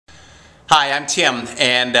Hi, I'm Tim,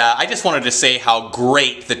 and I just wanted to say how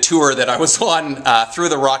great the tour that I was on through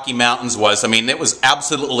the Rocky Mountains was. I mean, it was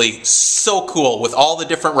absolutely so cool with all the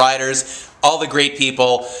different riders, all the great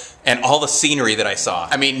people, and all the scenery that I saw.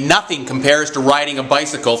 I mean, nothing compares to riding a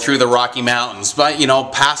bicycle through the Rocky Mountains, but you know,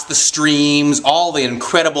 past the streams, all the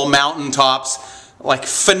incredible mountaintops. Like,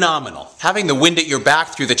 phenomenal. Having the wind at your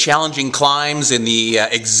back through the challenging climbs and the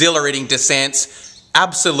exhilarating descents,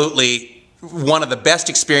 absolutely one of the best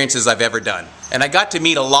experiences I've ever done. And I got to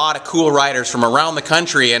meet a lot of cool riders from around the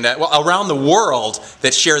country and well, around the world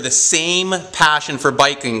that share the same passion for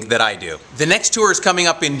biking that I do. The next tour is coming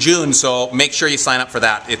up in June, so make sure you sign up for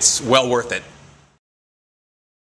that. It's well worth it.